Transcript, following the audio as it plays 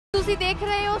ਤੁਸੀਂ ਦੇਖ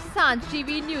ਰਹੇ ਹੋ ਸਾਂਝ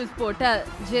ਟੀਵੀ ਨਿਊਜ਼ ਪੋਰਟਲ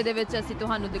ਜਿਹਦੇ ਵਿੱਚ ਅਸੀਂ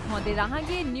ਤੁਹਾਨੂੰ ਦਿਖਾਉਂਦੇ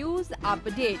ਰਹਾਂਗੇ news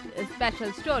update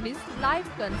special stories live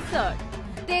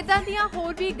concert ਤੇ ਇਦਾਂ ਦੀਆਂ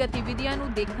ਹੋਰ ਵੀ ਗਤੀਵਿਧੀਆਂ ਨੂੰ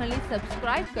ਦੇਖਣ ਲਈ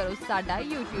ਸਬਸਕ੍ਰਾਈਬ ਕਰੋ ਸਾਡਾ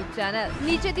YouTube ਚੈਨਲ।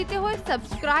 ਨੀਚੇ ਦਿੱਤੇ ਹੋਏ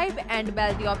subscribe and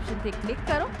bell the option ਤੇ ਕਲਿੱਕ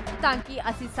ਕਰੋ ਤਾਂ ਕਿ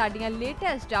ਅਸੀਂ ਸਾਡੀਆਂ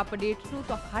ਲੇਟੈਸਟ ਅਪਡੇਟਸ ਨੂੰ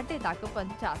ਤੁਹਾਡੇ ਤੱਕ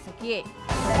ਪਹੁੰਚਾ ਸਕੀਏ।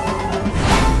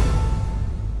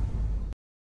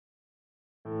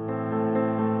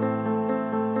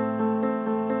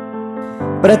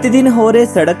 प्रतिदिन हो रहे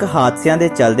सड़क हादसों के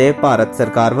चलते भारत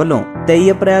सरकार वालों 23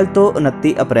 अप्रैल तो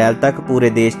 29 अप्रैल तक पूरे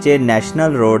देश च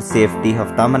नैशनल रोड सेफ्टी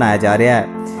हफ्ता मनाया जा रहा है।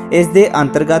 इस दे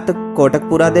अंतर्गत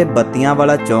कोटकपुरा के बत्तियां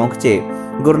वाला चौंक च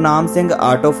गुरनाम सिंह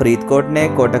आटो फरीदकोट ने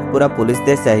कोटकपुरा पुलिस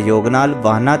के सहयोग नाल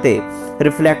वाहनां ते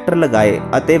रिफ्लैक्टर लगाए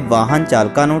और वाहन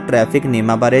चालकां नूं ट्रैफिक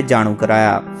नियमां बारे जाणू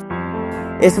कराया।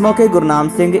 इस मौके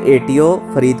गुरनाम सिंह ATO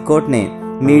फरीदकोट ने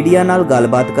मीडिया नाल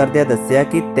गलबात करदे दस्सिया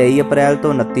कि 23 अप्रैल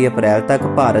तो 29 अप्रैल तक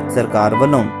भारत सरकार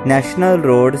वालों नैशनल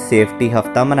रोड सेफ्टी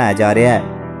हफ्ता मनाया जा रहा है।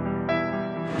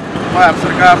 भारत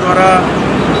सरकार द्वारा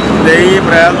 23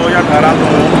 अप्रैल 2018 तो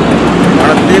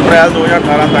 29 अप्रैल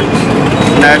 2018 तक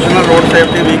नैशनल रोड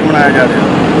सेफ्टी वीक मनाया जा रहा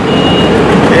है।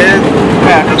 ये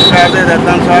भारत सरकार के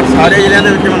हिदायतां अनुसार सारे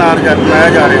जिलों के मनाया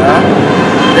जा रहा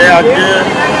है। अज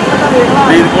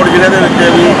फरीदकोट जिले के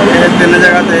भी तीन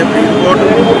जगह से फरीदकोट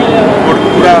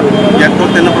कोटकपुरा जैतो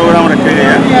 3 प्रोग्राम रखे गए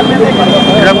हैं।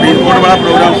 जो फरीदकोट वाला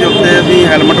प्रोग्राम से उत्ते असीं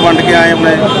हैलमेट वंड के आए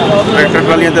अपने ट्रैक्टर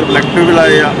ट्रालियां ते रिफ्लैक्टर भी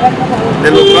लाए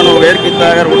तो लोगों को अवेयर किया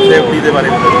है रोड सेफ्टी के बारे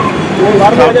में।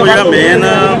 सब तो जो मेन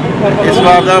इस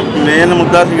बार का मेन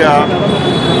मुद्दा सीगा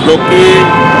लोग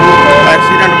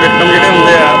एक्सीडेंट विक्टम जोड़े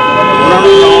होंगे उन्होंने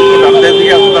बचाने तो डरते थे,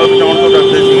 हस्पताल पहुँचाने तो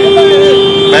डरते थे।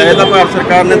 वैसे तो भारत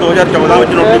सरकार ने 2014 में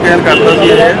नोटिफिकेशन करता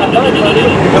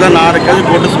उसका नाम रखा जी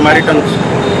गुड समैरिटन्स।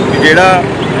 जोड़ा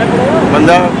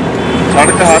बंदा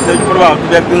सड़क हादसे में प्रभावित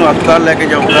व्यक्ति को हस्पताल लैके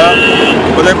जाऊगा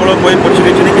वो कोई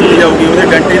पुछ-गिछ नहीं की जाऊगी, वो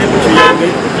आइडेंटिटी नहीं पूछी जाऊगी,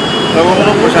 सगों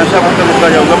उन्होंने प्रशंसा पत्र दिता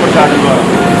जाऊगा प्रशासन द्वारा।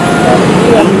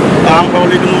 आम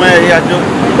पब्लिक को मैं ये अज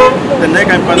 3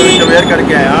 कैंपों के अवेयर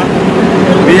करके आया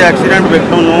भी एक्सीडेंट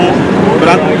विक्टम को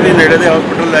तुरंत नेड़े के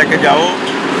हॉस्पिटल लैके जाओ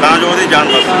तां जो उसकी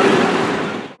जान बच सके।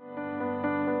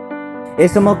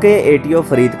 इस मौके ATO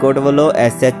फरीदकोट वालों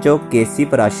SHO केसी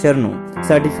पराशर नूं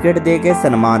सर्टिफिकेट दे के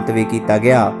सन्मानित भी किया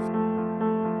गया।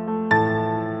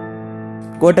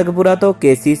 कोटकपुरा तो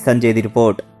केसी संजय दी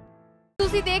रिपोर्ट।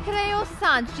 ਤੁਸੀਂ ਦੇਖ ਰਹੇ ਹੋ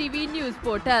ਸਾਂਝ ਟੀਵੀ ਨਿਊਜ਼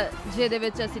ਪੋਰਟਲ ਜਿਹਦੇ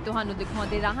ਵਿੱਚ ਅਸੀਂ ਤੁਹਾਨੂੰ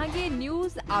ਦਿਖਾਉਂਦੇ ਰਹਾਂਗੇ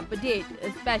news update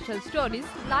special stories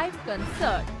live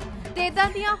concert ਤੇ ਇਦਾਂ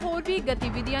ਦੀਆਂ ਹੋਰ ਵੀ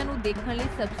ਗਤੀਵਿਧੀਆਂ ਨੂੰ ਦੇਖਣ ਲਈ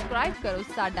ਸਬਸਕ੍ਰਾਈਬ ਕਰੋ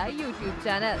ਸਾਡਾ YouTube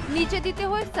ਚੈਨਲ। ਨੀਚੇ ਦਿੱਤੇ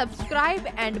ਹੋਏ subscribe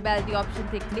and bell the option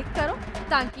ਤੇ ਕਲਿੱਕ ਕਰੋ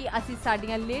ਤਾਂ ਕਿ ਅਸੀਂ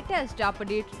ਸਾਡੀਆਂ ਲੇਟੈਸਟ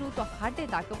ਅਪਡੇਟਸ ਨੂੰ ਤੁਹਾਡੇ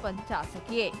ਤੱਕ ਪਹੁੰਚਾ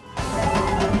ਸਕੀਏ।